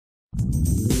Howdy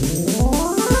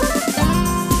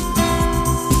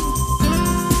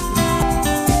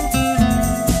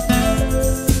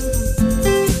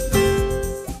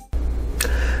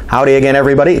again,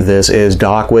 everybody. This is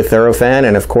Doc with Thorofan,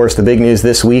 and of course the big news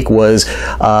this week was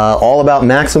all about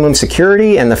maximum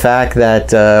security and the fact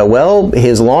that, well,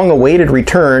 his long-awaited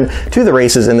return to the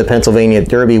races in the Pennsylvania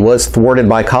Derby was thwarted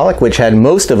by colic, which had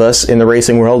most of us in the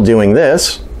racing world doing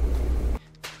this.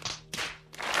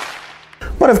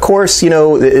 But of course, you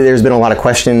know, there's been a lot of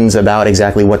questions about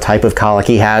exactly what type of colic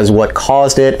he has, what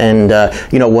caused it, and,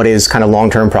 you know, what his kind of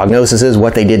long-term prognosis is,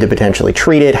 what they did to potentially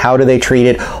treat it, how do they treat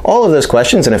it, all of those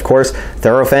questions. And of course,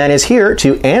 Thorofan is here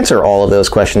to answer all of those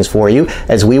questions for you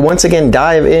as we once again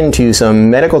dive into some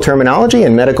medical terminology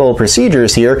and medical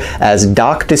procedures here as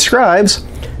Doc describes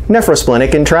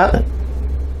nephrosplenic entrapment.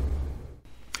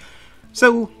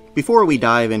 So, before we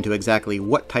dive into exactly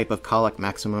what type of colic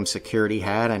maximum security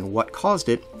had and what caused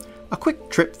it, a quick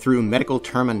trip through medical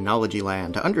terminology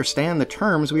land to understand the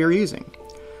terms we are using.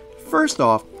 First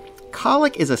off,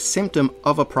 colic is a symptom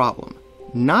of a problem,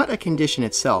 not a condition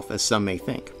itself as some may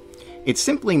think. It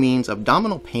simply means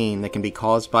abdominal pain that can be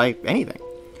caused by anything.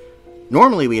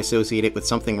 Normally we associate it with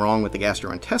something wrong with the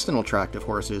gastrointestinal tract of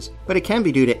horses, but it can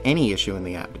be due to any issue in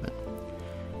the abdomen.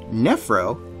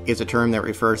 Nephro is a term that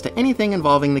refers to anything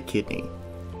involving the kidney.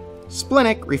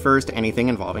 Splenic refers to anything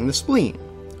involving the spleen.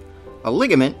 A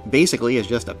ligament basically is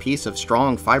just a piece of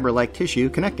strong fiber-like tissue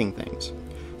connecting things.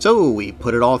 So we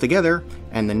put it all together,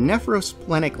 and the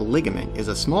nephrosplenic ligament is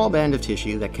a small band of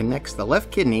tissue that connects the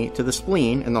left kidney to the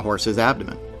spleen in the horse's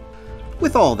abdomen.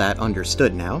 With all that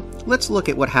understood now, let's look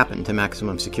at what happened to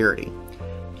maximum security.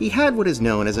 He had what is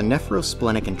known as a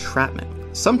nephrosplenic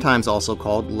entrapment, sometimes also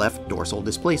called left dorsal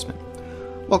displacement.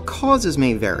 While causes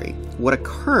may vary, what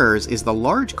occurs is the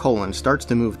large colon starts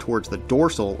to move towards the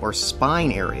dorsal or spine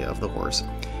area of the horse,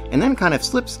 and then kind of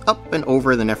slips up and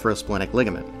over the nephrosplenic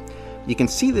ligament. You can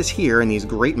see this here in these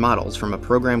great models from a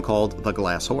program called The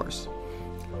Glass Horse.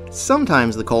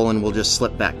 Sometimes the colon will just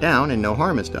slip back down and no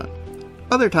harm is done.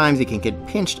 Other times it can get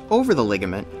pinched over the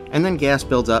ligament, and then gas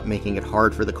builds up, making it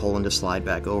hard for the colon to slide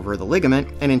back over the ligament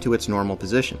and into its normal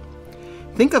position.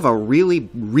 Think of a really,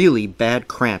 really bad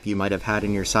cramp you might have had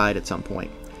in your side at some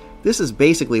point. This is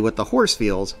basically what the horse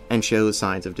feels and shows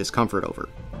signs of discomfort over.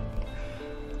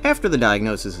 After the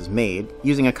diagnosis is made,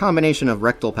 using a combination of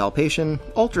rectal palpation,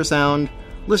 ultrasound,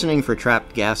 listening for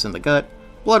trapped gas in the gut,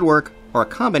 blood work, or a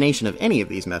combination of any of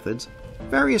these methods,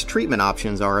 various treatment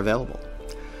options are available.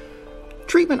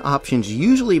 Treatment options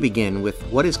usually begin with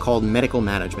what is called medical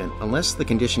management unless the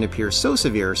condition appears so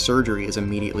severe surgery is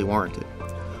immediately warranted.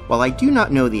 While I do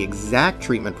not know the exact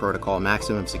treatment protocol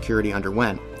maximum security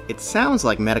underwent, it sounds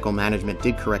like medical management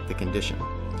did correct the condition.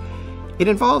 It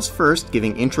involves first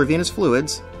giving intravenous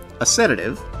fluids, a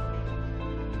sedative,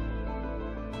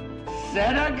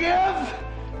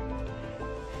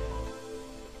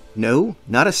 No,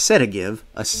 not a sedative,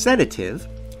 a sedative,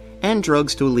 and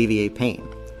drugs to alleviate pain.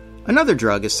 Another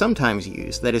drug is sometimes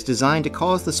used that is designed to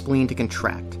cause the spleen to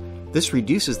contract. This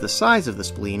reduces the size of the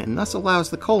spleen and thus allows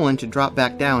the colon to drop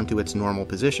back down to its normal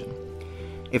position.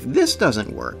 If this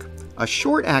doesn't work, a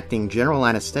short-acting general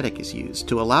anesthetic is used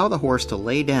to allow the horse to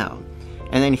lay down,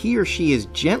 and then he or she is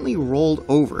gently rolled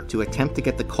over to attempt to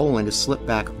get the colon to slip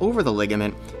back over the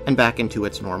ligament and back into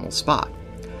its normal spot.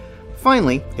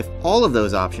 Finally, if all of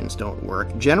those options don't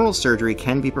work, general surgery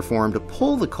can be performed to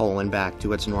pull the colon back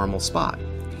to its normal spot.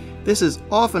 This is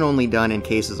often only done in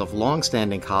cases of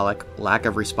long-standing colic, lack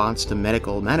of response to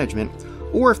medical management,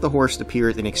 or if the horse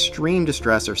appears in extreme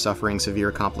distress or suffering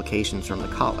severe complications from the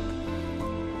colic.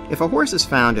 If a horse is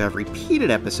found to have repeated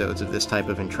episodes of this type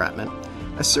of entrapment,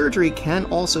 a surgery can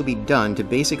also be done to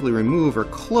basically remove or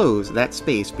close that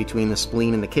space between the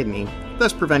spleen and the kidney,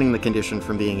 thus preventing the condition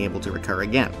from being able to recur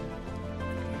again.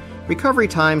 Recovery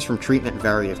times from treatment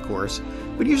vary, of course,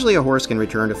 but usually a horse can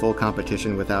return to full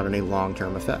competition without any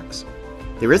long-term effects.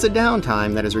 There is a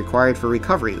downtime that is required for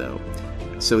recovery, though,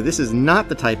 so this is not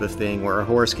the type of thing where a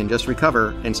horse can just recover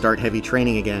and start heavy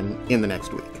training again in the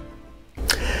next week.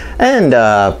 And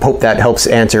hope that helps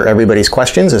answer everybody's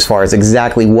questions as far as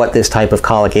exactly what this type of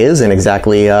colic is and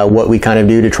exactly what we kind of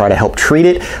do to try to help treat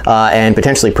it and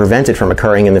potentially prevent it from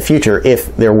occurring in the future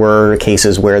if there were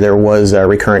cases where there was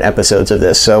recurrent episodes of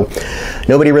this. So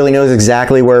nobody really knows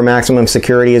exactly where maximum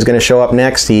security is going to show up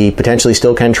next. He potentially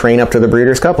still can train up to the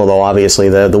Breeders' Cup, although obviously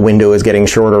the window is getting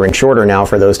shorter and shorter now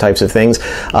for those types of things.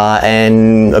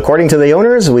 And according to the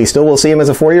owners, we still will see him as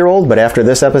a 4-year-old, but after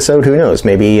this episode, who knows?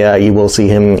 Maybe you will see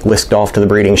him whisked off to the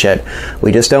breeding shed.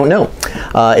 We just don't know.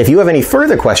 If you have any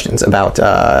further questions about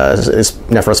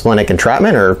nephrosplenic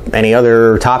entrapment or any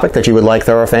other topic that you would like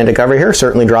Thorofan to cover here,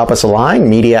 certainly drop us a line,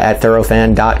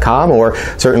 media@thorofan.com, or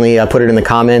certainly put it in the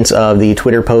comments of the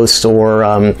Twitter posts or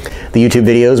the YouTube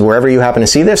videos. Wherever you happen to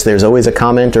see this, there's always a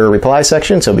comment or a reply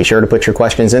section, so be sure to put your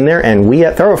questions in there, and we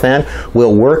at Thorofan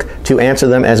will work to answer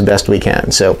them as best we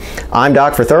can. So I'm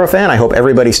Doc for Thorofan. I hope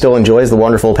everybody still enjoys the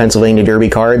wonderful Pennsylvania Derby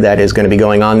card that is going to be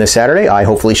going on this Saturday. I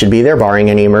hopefully should be there, barring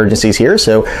any emergencies here,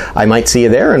 so I might see you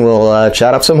there, and we'll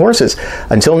chat up some horses.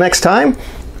 Until next time,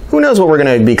 who knows what we're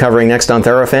going to be covering next on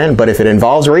Thorofan, but if it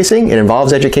involves racing, it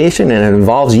involves education, and it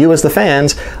involves you as the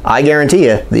fans, I guarantee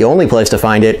you the only place to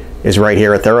find it is right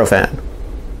here at Thorofan.